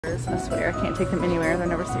I swear, I can't take them anywhere. They're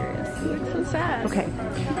never serious. It's so sad. Okay,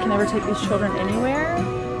 can I ever take these children anywhere?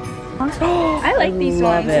 I like these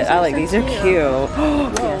Love ones. it. I like these. They're cute.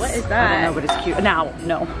 Whoa, Yes. what is I that? don't know, but it's cute. Now,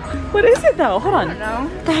 no. What is it though? Hold on. I don't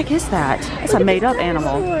know. What the heck is that? It's a made-up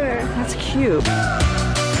animal. That's cute.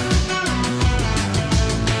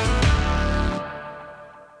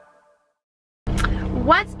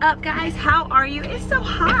 What's up, guys? How are you? It's so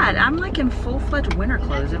hot. I'm like in full-fledged winter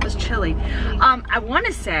clothes. It was chilly. I want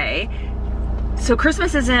to say, so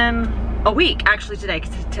Christmas is in a week actually today,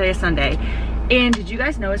 because today is Sunday. And did you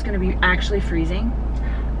guys know it's going to be actually freezing?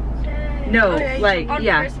 No, like,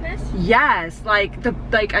 yeah. Christmas? Yes, like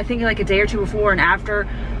I think like a day or two before and after,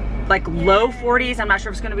 like low 40s. I'm not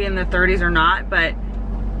sure if it's going to be in the 30s or not, but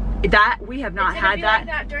that we have not had that. Like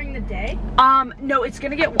that during the day? No, it's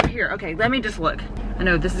gonna get here. Okay, let me just look. I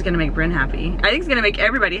know this is gonna make Bryn happy. I think it's gonna make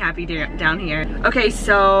everybody happy down here. Okay,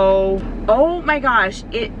 so, oh my gosh,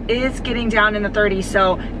 it is getting down in the 30s.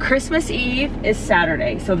 So Christmas Eve is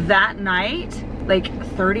Saturday. So that night, like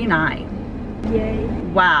 39. Yay.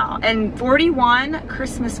 Wow. And 41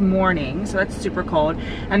 Christmas morning, so that's super cold.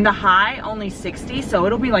 And the high only 60, so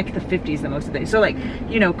it'll be like the 50s the most of the day. So like,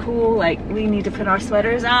 you know, cool, like we need to put our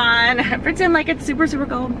sweaters on, pretend like it's super, super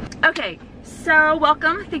cold. Okay, so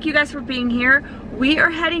welcome. Thank you guys for being here. We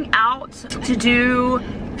are heading out to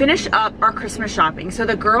finish up our Christmas shopping. So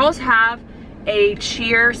the girls have a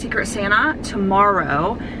cheer Secret Santa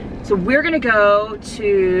tomorrow. So we're gonna go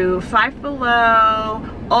to Five Below,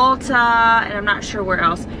 Ulta, and I'm not sure where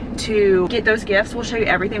else to get those gifts. We'll show you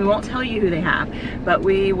everything. We won't tell you who they have, but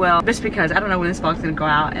we will, just because I don't know when this vlog's gonna go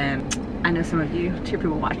out, and I know some of you cheer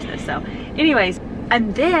people watch this. So anyways,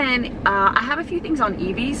 and then I have a few things on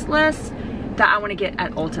Evie's list that I want to get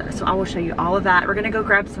at Ulta. So I will show you all of that. We're gonna go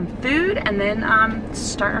grab some food and then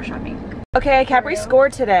start our shopping. Okay, Kapri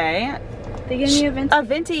scored today. They gave me a venti. A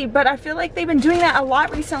venti, but I feel like they've been doing that a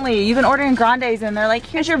lot recently. You've been ordering grandes and they're like,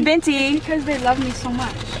 here's your venti. Because they love me so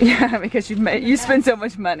much. Yeah, because you spend so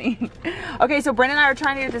much money. Okay, so Bryn and I are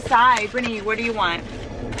trying to decide. Brinny, what do you want?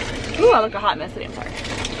 Ooh, I look a hot mess today, I'm sorry.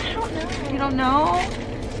 I don't know. You don't know?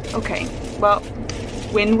 Okay, well,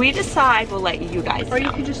 when we decide, we'll let you guys know. Or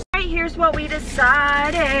you could just... All right, here's what we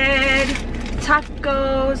decided.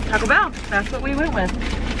 Tacos, Taco Bell, that's what we went with.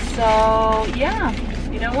 So, yeah,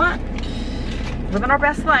 you know what? Living our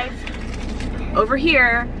best life. Over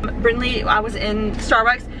here, Brinley, I was in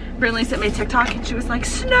Starbucks. Brinley sent me a TikTok and she was like,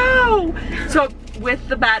 snow! So with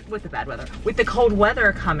the weather, with the cold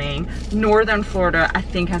weather coming, northern Florida, I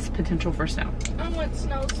think has potential for snow. I want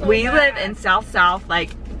snow so We bad. live in South, like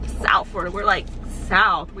South Florida. We're like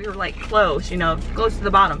south. We were like close, you know, close to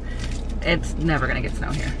the bottom. It's never gonna get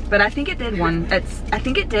snow here. But I think it did I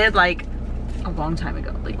think it did like a long time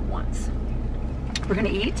ago, like once. We're gonna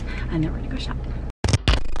eat and then we're gonna go shopping.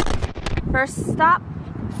 First stop,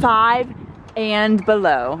 Five and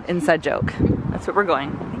Below, inside joke. That's what we're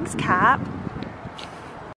going. Thanks, Cap.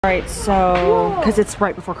 All right, so, because it's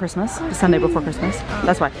right before Christmas, the Sunday before Christmas.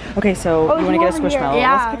 That's why. Okay, so you want to get a Squishmallow.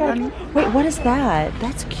 Yeah. Let's pick out wait, what is that?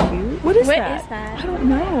 That's cute. What is that? What is that? I don't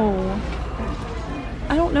know.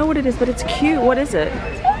 I don't know what it is, but it's cute. What is it?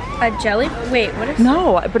 A jelly? Wait, what is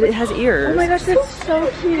No, but it has ears. Oh my gosh, that's so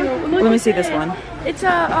cute. Look Let me at see this one. It's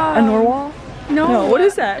A narwhal? No, what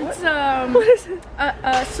is that? It's What is it?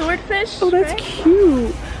 a swordfish. Oh, that's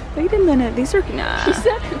cute. Wait a minute. These are nah. You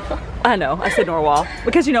said I know. I said narwhal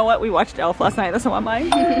because you know what? We watched Elf last night. That's on my mind.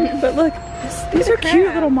 But look, these are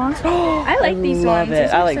cute little monsters. I like these love ones. it.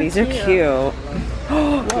 These I are like so these. Are cute. cute.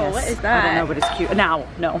 Whoa, Yes. what is that? I don't know, but it's cute. Now,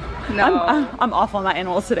 no. No. I'm off on my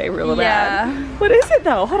animals today, really Yeah. bad. What is it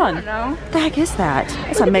though? Hold on. I don't know. What the heck is that?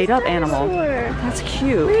 It's a made-up animal. That's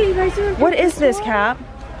cute. Wait, you guys are What is this, Cap?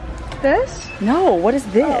 This? No. What is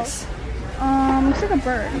this? Looks like a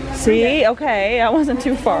bird. See? Okay, I wasn't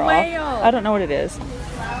too far off. Whale. I don't know what it is.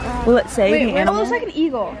 Will it say Wait, the it animal? looks like an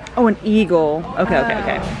eagle. Oh, an eagle. Okay,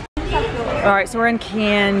 okay. All right, so we're in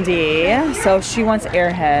Candy. So she wants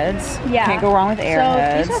Airheads. Yeah. Can't go wrong with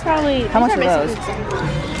Airheads. So these are probably... How much are those?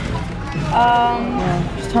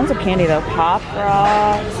 Yeah. There's tons of candy though. Pop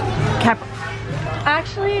Rocks.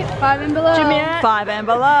 Actually, 5 and Below. Jamie 5 and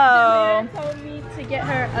Below. told me to get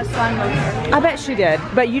her a slime motor. I bet she did,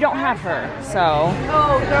 but you don't have her, so.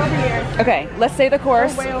 Oh, they're over here. Okay, let's say the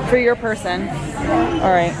course for your person.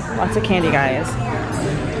 All right, lots of candy, guys.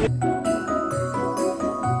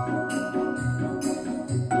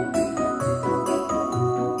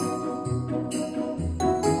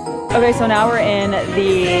 Okay, so now we're in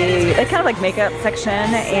the kind of like makeup section,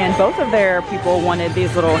 and both of their people wanted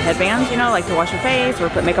these little headbands, you know, like to wash your face or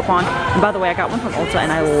put makeup on. And by the way, I got one from Ulta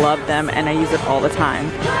and I love them and I use it all the time.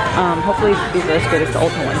 Hopefully these are as good as the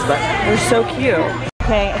Ulta ones, but they're so cute.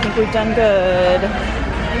 Okay, I think we've done good.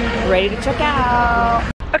 Ready to check out.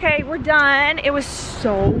 Okay, we're done. It was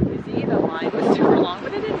so busy. The line was super long,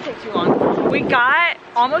 but it didn't take too long. We got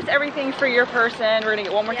almost everything for your person. We're gonna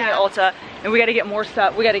get one more thing at Ulta, and we gotta get more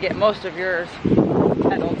stuff. We gotta get most of yours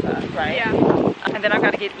at Ulta, right? Yeah. And then I've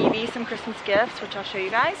gotta get Evie some Christmas gifts, which I'll show you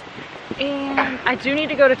guys. And I do need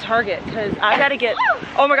to go to Target, because I've gotta get,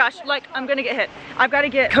 oh my gosh, like I'm gonna get hit. I've gotta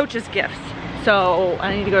get Coach's gifts. So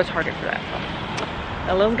I need to go to Target for that.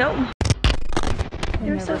 So let's go. I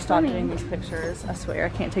never stop doing these pictures. I swear, I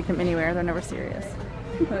can't take them anywhere. They're never serious.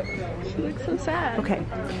 She looks so sad. Okay,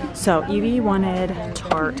 so Evie wanted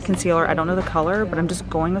Tarte concealer. I don't know the color, but I'm just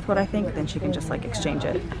going with what I think. Then she can just like exchange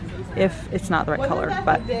it if it's not the right color.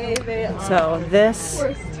 But so this,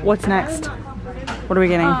 what's next? What are we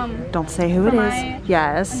getting? Don't say who it is.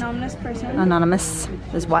 Yes. Anonymous person. Anonymous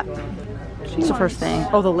is what? What's the first thing?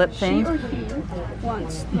 Oh, the lip thing. She or he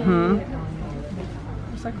wants.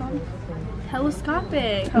 What's that called?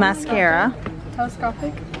 Telescopic. Mascara.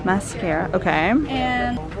 Telescopic. Mascara. Okay.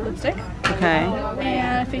 And lipstick. Okay.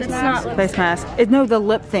 And face mask. Face mask. No, the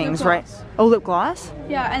lip things, right? Oh, lip gloss?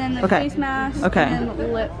 Yeah, and then the face mask. Okay. And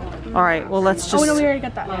then lip. All right, well, let's just. Oh, no, we already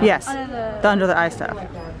got that. Yes. Under the eye stuff.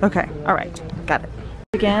 Okay. All right. Got it.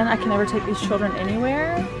 Again, I can never take these children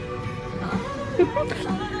anywhere.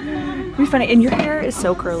 Be funny. And your hair is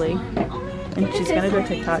so curly. And she's going to do a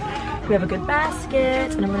TikTok. We have a good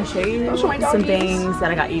basket, and I'm going to show you some things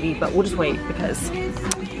that I got Evie, but we'll just wait because.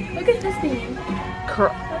 Look at this thing.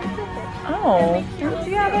 Oh,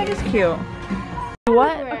 yeah, that is cute.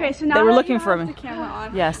 What? Okay, so now they were looking for the me. camera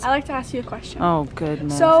on. Yes. I like to ask you a question. Oh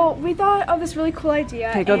goodness. So we thought of this really cool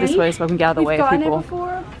idea. Okay, go this way so I can get out of the way of people. We've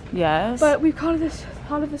gotten it before. Yes. But we've thought of this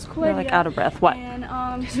cool idea. You're like out of breath. What? And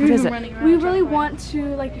what is it? We really want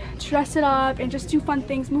to like dress it up and just do fun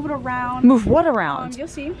things, move it around. Move what around? You'll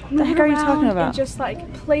see. What the heck are you talking about? And just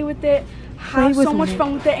like play with it, have so much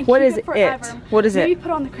fun with it, and what keep is it forever. What is it? Maybe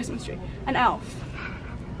put on the Christmas tree. An elf.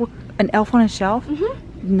 What, an elf on a shelf?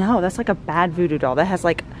 No, that's like a bad voodoo doll. That has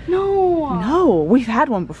like. No, we've had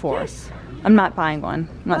one before. Yes. I'm not buying one.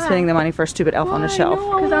 I'm not spending the money for a stupid elf on a shelf.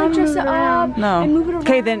 Because I dress it up and move it around.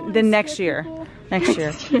 Okay, then next year. Next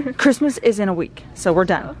year. Christmas is in a week, so we're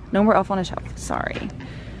done. No more elf on a shelf. Sorry.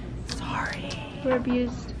 We're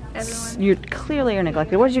abused, everyone. You clearly are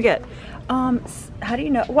neglected. What did you get? How do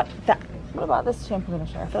you know what about this shampoo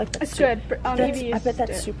conditioner? I feel like that's good. I bet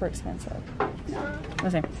that's super expensive.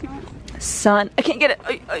 Let's see. Sun. I can't get it.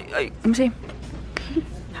 Let me see.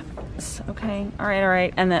 Okay. All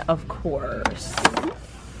right. And then of course.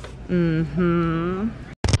 All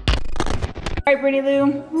right, Brinley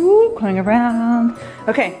Lou. Going around.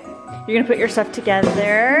 Okay. You're gonna put your stuff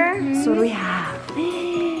together. So what do we have?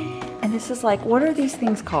 And this is like, what are these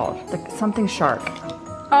things called? Like something shark.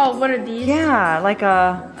 Oh, what are these? Yeah, like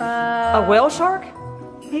a whale shark,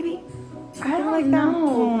 maybe. I don't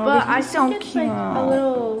know, but I think it's cute. like a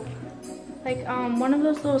little, like one of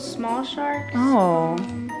those little small sharks. Oh.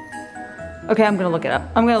 Okay, I'm gonna look it up.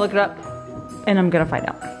 And I'm gonna find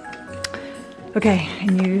out. Okay,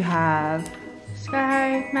 and you have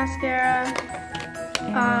Sky mascara,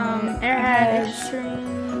 Airhead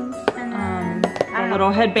extreme, and then a little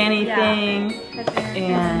headbandy thing,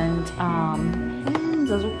 and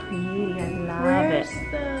those are pretty. I love it.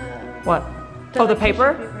 What? Oh, the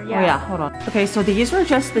paper? Yeah. Oh yeah, hold on. Okay, so these were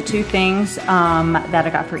just the two things that I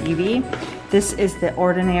got for Evie. This is the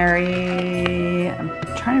Ordinary, I'm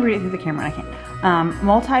trying to read it through the camera and I can't.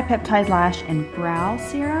 Multi-peptide lash and brow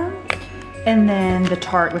serum. And then the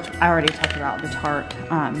Tarte, which I already talked about, the Tarte,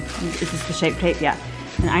 is this the Shape Tape? Yeah.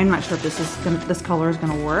 And I'm not sure if this color is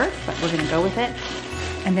gonna work, but we're gonna go with it.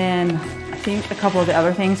 And then I think a couple of the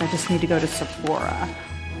other things I just need to go to Sephora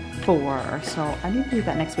for. So I need to do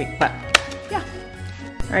that next week, but yeah.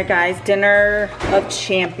 All right guys, dinner of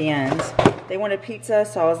champions. They wanted pizza,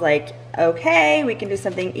 so I was like, okay, we can do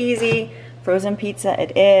something easy. Frozen pizza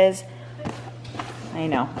it is. I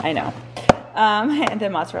know. And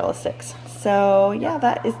then mozzarella sticks. So yeah,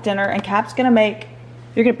 that is dinner. And Cap's gonna make,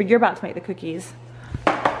 you're about to make the cookies.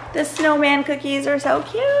 The snowman cookies are so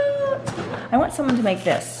cute. I want someone to make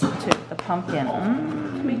this too, the pumpkin.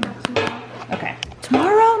 Okay,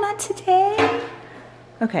 tomorrow, not today.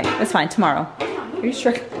 Okay, that's fine, tomorrow. Are you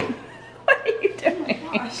sure? What are you doing?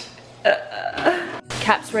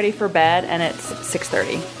 Cap's ready for bed and it's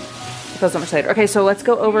 6:30. It feels so much later. Okay, so let's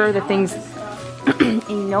go over the things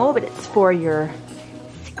you know, but it's for your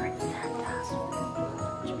secrets.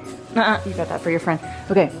 You got that for your friend.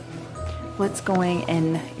 Okay, what's going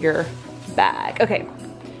in your bag? Okay,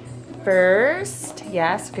 first,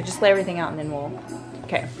 yes, okay, just lay everything out and then we'll,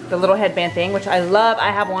 okay, the little headband thing, which I love.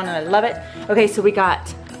 I have one and I love it. Okay, so we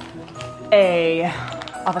got a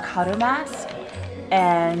avocado mask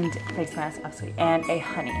and face mask, obviously, and a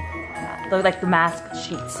honey mask. They're like the mask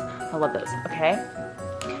sheets. I love those, okay?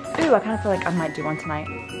 Ooh, I kind of feel like I might do one tonight.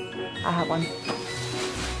 I have one.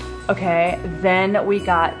 Okay, then we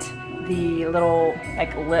got the little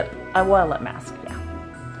like lip mask, yeah.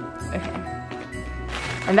 Okay.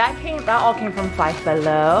 And that all came from Five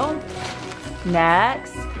Below.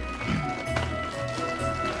 Next,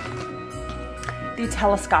 the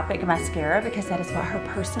telescopic mascara because that is what her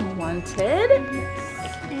person wanted.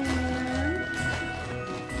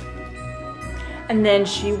 And then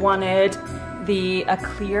she wanted a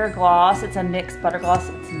clear gloss. It's a NYX butter gloss.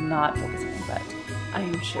 It's not focusing, but I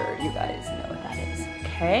am sure you guys know what that is.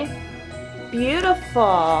 Okay,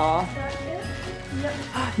 beautiful. Yep.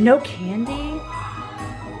 No candy.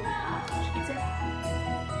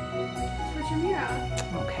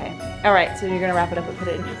 Okay. All right. So you're gonna wrap it up and put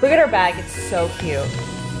it in. Look at her bag. It's so cute.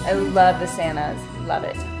 I love the Santas. Love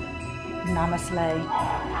it. Namaste.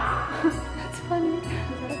 That's funny.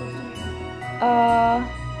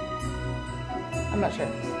 I'm not sure.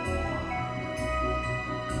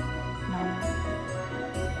 No.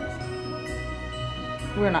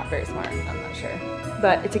 We're not very smart, I'm not sure.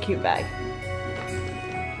 But it's a cute bag.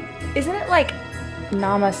 Isn't it like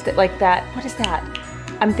namaste, like that? What is that?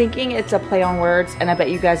 I'm thinking it's a play on words and I bet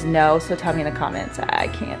you guys know, so tell me in the comments. I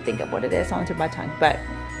can't think of what it is on the tip of my tongue, but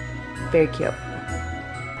very cute.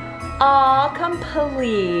 All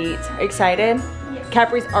complete. Are you excited?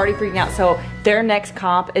 Capri's already freaking out. So their next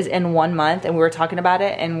comp is in 1 month and we were talking about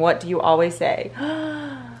it, and what do you always say?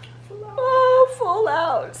 Oh, full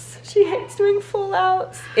outs. She hates doing full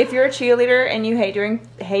outs. If you're a cheerleader and you hate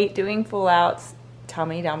doing full outs, tell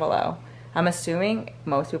me down below. I'm assuming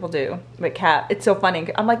most people do, but Cap, it's so funny.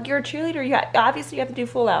 I'm like, you're a cheerleader. Obviously you have to do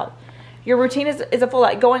full out. Your routine is a full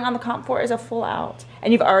out. Going on the comp floor is a full out.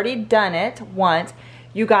 And you've already done it once.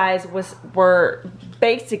 You guys were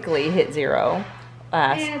basically hit zero.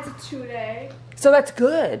 And it's a 2-day. So that's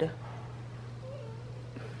good.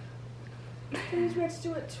 That means we have to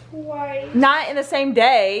do it twice. Not in the same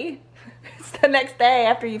day. It's the next day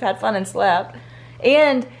after you've had fun and slept.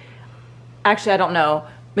 And actually, I don't know.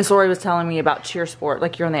 Miss Lori was telling me about cheer sport,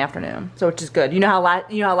 like you're in the afternoon, so which is good. You know how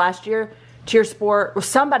last year cheer sport, well,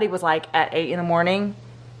 somebody was like at 8 in the morning.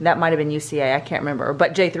 That might have been UCA. I can't remember.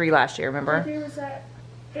 But J3 last year, remember? J3 was at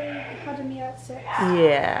 8. Had to meet at 6.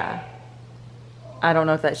 Yeah. I don't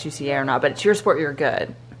know if that's UCA or not, but it's your sport, you're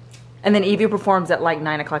good. And then Evie performs at like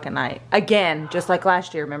 9 o'clock at night. Again, just like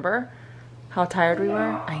last year, remember? How tired we were?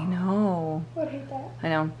 I know. I would hate that. I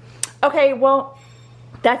know. Okay, well,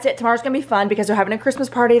 that's it. Tomorrow's gonna be fun because they're having a Christmas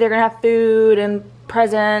party. They're gonna have food and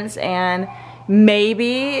presents, and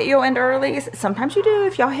maybe you'll end early. Sometimes you do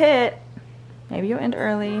if y'all hit. Maybe you'll end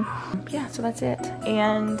early. Yeah, so that's it.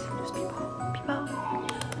 And just people.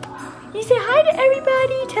 You say hi to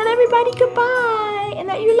everybody. Tell everybody goodbye and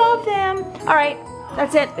that you love them. All right,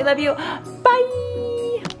 that's it. We love you. Bye.